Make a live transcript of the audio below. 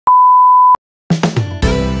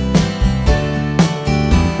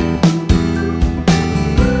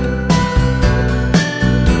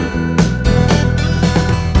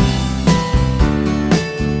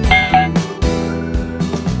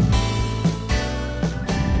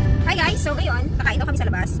So ngayon, kakain daw kami sa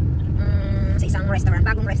labas. Sa isang restaurant,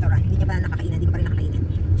 bagong restaurant. Hindi niya pa nakakainan, hindi ko pa rin nakakainin.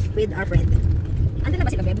 With our friend. Andun na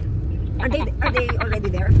ba sila, Beb? Are they already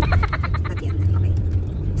there? Not yet. Okay.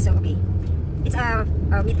 So, okay. It's a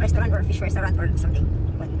meat restaurant or a fish restaurant or something.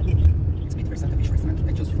 What do you think? It's meat restaurant, a fish restaurant.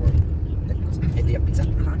 I chose for that because they have pizza.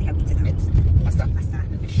 They have pizza. Meat, pasta,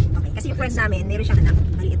 and fish. Okay. Kasi yung friend namin, meron siyang anak,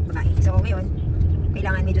 maliit babae. So, ngayon,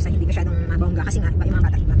 kailangan medyo sa hindi masyadong mabongga kasi nga, yung mga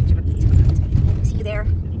bata, iba, medyo mapilis pa. See you there.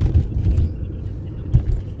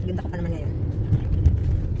 Ganda ko pa naman ngayon.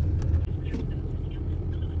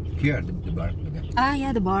 Here, the bar. Ah,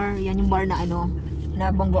 yeah, the bar. Yan yung bar na ano,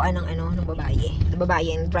 na bonggoan ng babae. The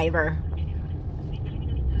babae and driver.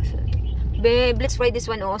 Babe, let's try this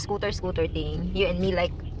one, scooter thing. You and me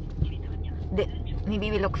like, maybe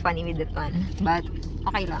we look funny with that one. But,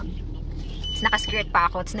 okay lang. Tapos naka-skirt pa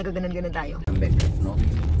ako, tapos nagaganon-ganon tayo. No?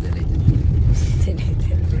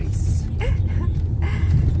 Deleted race.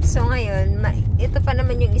 So ngayon, ito pa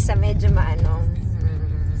naman yung isa medyo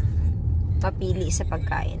mapili sa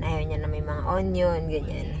pagkain. Ayaw niya na may mga onion,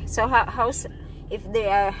 ganyan. So, how's, if they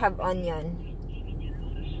have onion,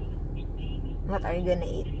 what are you gonna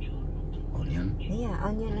eat? Onion? Yeah,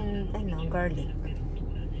 onion and garlic.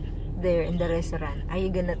 There in the restaurant. Are you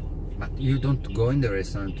gonna... But you don't go in the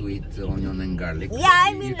restaurant to eat onion and garlic. Yeah,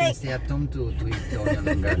 I mean you like... You can stay at home to eat onion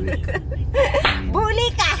and garlic. Bully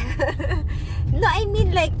ka! No, I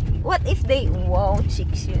mean like, what if they... Wow,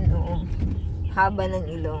 chicks yun, oh. Haba ng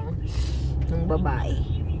ilong ng babae.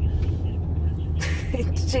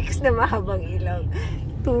 Chicks na mahabang ilong.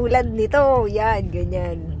 Tulad nito, yan,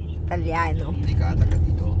 ganyan. Italiano. Hindi ka taga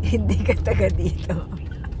dito. Hindi ka taga dito.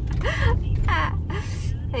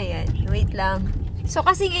 Ayan, wait lang. So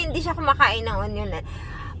kasi nga hindi siya kumakain ng onion.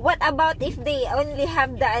 What about if they only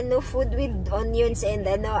have the food with onions and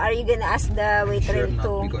are you gonna ask the waiter sure not,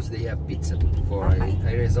 to... because they have pizza before. Okay.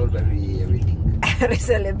 I resolve everything.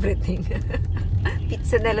 Resolve everything.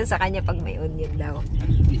 Pizza na lang sa kanya pag may onion daw.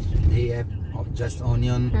 And if they have just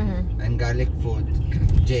onion and garlic food,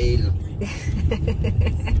 jail.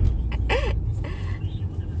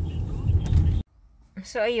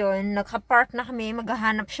 So ayun, nagka-park na kami,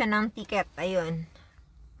 maghahanap siya ng ticket. Ayun.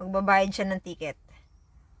 Magbabayad siya ng ticket.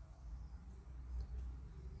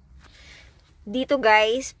 Dito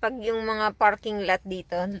guys, pag yung mga parking lot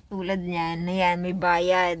dito, tulad niyan, ayan, may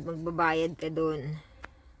bayad, magbabayad ka dun.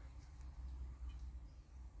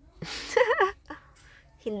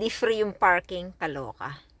 Hindi free yung parking,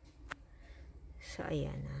 kaloka. So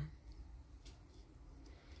ayan na.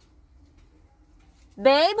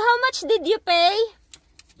 Babe, how much did you pay?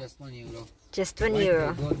 Just €1. Just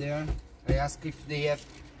 €1. Go there. I ask if they have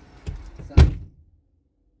some.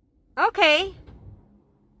 Okay.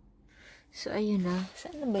 So, ayun na.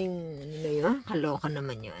 Saan na ba yung ano yun? Kaloka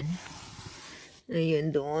naman yun. Ayun,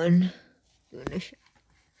 doon. Doon na siya.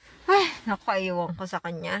 Ay, nakaiwan ko sa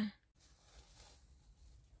kanya.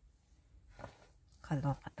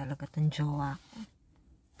 Kaloka talaga tong jowa ko.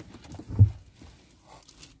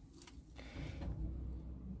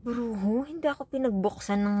 Bruho, hindi ako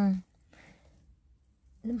pinagbuksan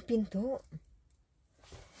ng pinto.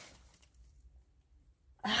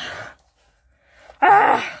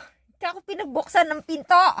 Hindi ako pinagbuksan ng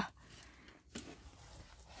pinto.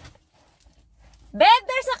 Babe,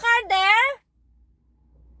 there's a car there?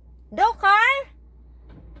 No car?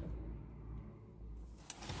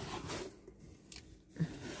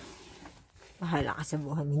 Bahala ka sa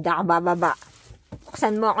buhay. Hindi ako bababa.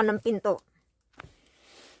 Buksan mo ako ng pinto.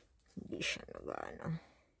 Hindi siya nagana.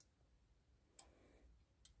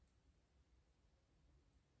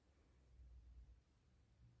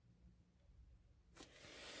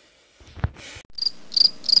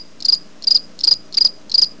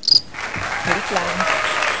 Balik lang.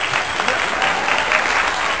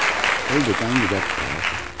 All the time with that car.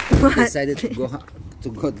 I decided to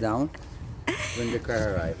go down when the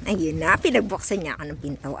car arrived. Ayun na, pinagbuksan niya ako ng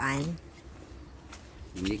pintuan.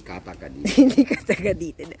 Hindi ka taga dito. Hindi ka taga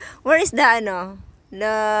dito. Where is the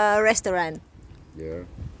the restaurant? There.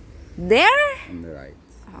 There? On the right.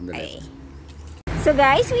 On the Okay. left. So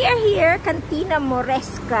guys, we are here, Cantina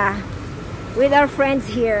Moresca, with our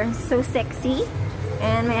friends here. So sexy.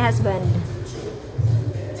 And my husband.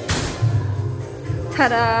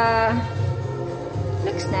 Ta-da!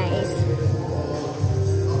 Looks nice.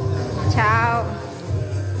 Ciao.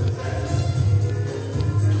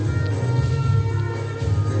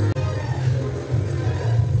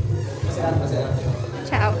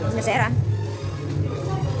 Ciao, Nasera.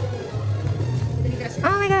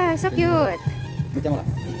 Oh my god, so cute.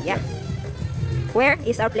 Yeah. Where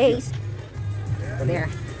is our place? There.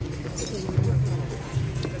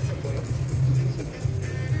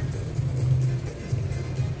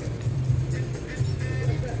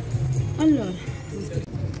 Allora,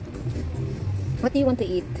 What do you want to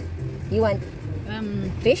eat? You want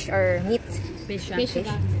fish or meat? pesce. Fish?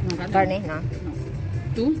 No, Carne? No.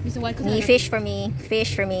 Tu? Visto qualcosa? Me, fish for me.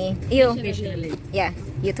 Fish for me. You? Pesce per lei. Yeah.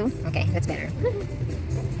 You too? Okay, that's better.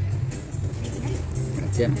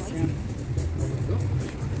 Grazie.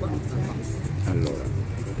 Allora,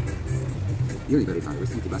 io li farei fare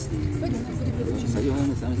questi antipasti.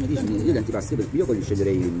 Io gli antipasti, io voglio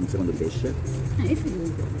sceglierei un secondo di pesce.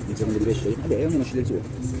 Un secondo di pesce? Vabbè, ognuno sceglie il suo.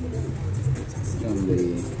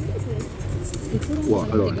 Wow,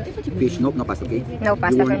 allora, fish, no pasta, ok? No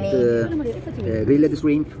pasta you for want, me. Grilled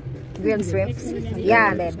shrimp. Grilled shrimps?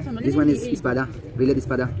 Yeah, babe. This one is espada. Grilled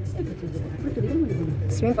espada.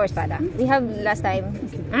 Shrimp or spada? We have last time.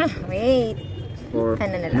 Wait. Or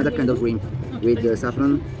Ano na lang? another kind of shrimp with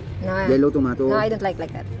saffron, No. yellow tomato. No, I don't like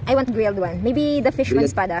that. I want grilled one. Maybe the fish one Grilled?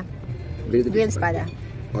 spada. Grilled Grilled fish. spada.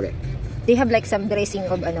 Okay. They have like some dressing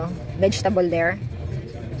of vegetable there.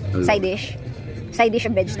 Side dish. Side dish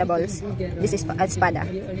of vegetables. This is spada.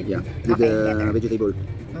 Yeah, with Okay, better. vegetable.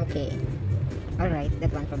 Okay. Alright,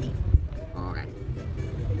 that one for me. Alright.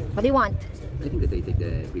 What do you want? I think that they take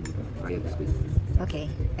the squid. I have the squid. Okay,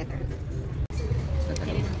 better.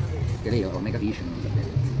 Che lei ho mega fish, non lo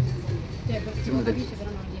sapevo. Secondo te? Pesce però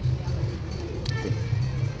non riesce a... Sì.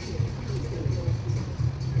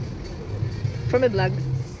 For my vlog.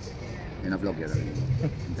 È una vlogger.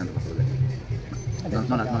 Intanto faccio vedere.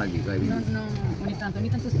 Non al viso, quindi. No, ogni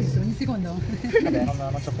tanto spesso, ogni secondo. Vabbè,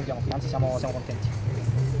 non ci offendiamo qui, anzi siamo contenti.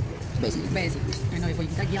 Beh sì. Beh sì, e noi poi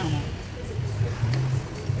tagliamo.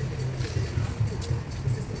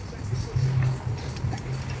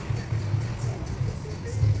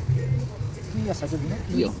 Qui assaggio il vino.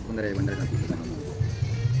 Io andrei tantissimo.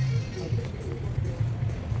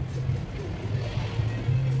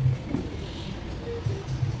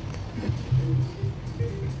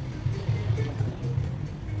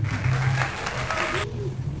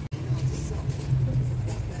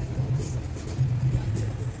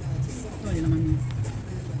 Togli la mano.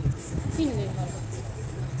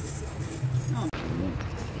 No.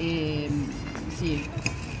 Sì.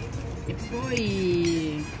 E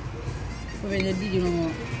poi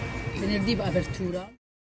venerdì apertura.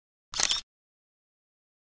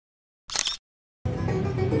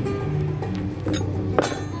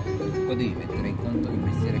 Poi devi mettere in conto che il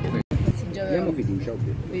mestiere è quello. Sì, già Abbiamo avevamo fiducia,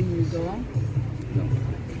 ovvio. venuto. No.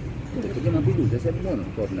 Perché abbiamo fiducia, se è buono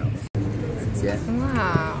torniamo. Grazie.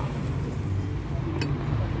 Wow.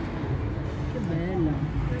 Che bella.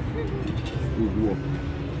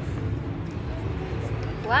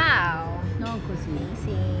 Wow. Non così.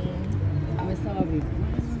 Sì. Come stava prima?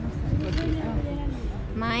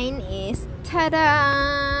 Mine is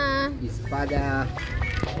tada. Spada.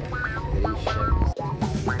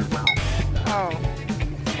 Oh.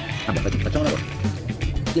 Vabbè, facciamo una cosa.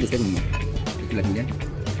 Chi le stai con me? E tu la chiudi?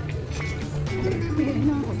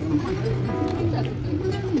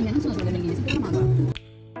 Non sono solo le melline, si chiamava.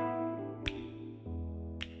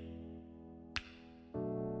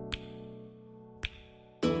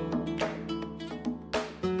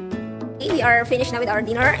 We are finished now with our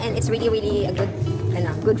dinner, and it's really a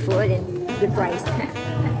good food and good price.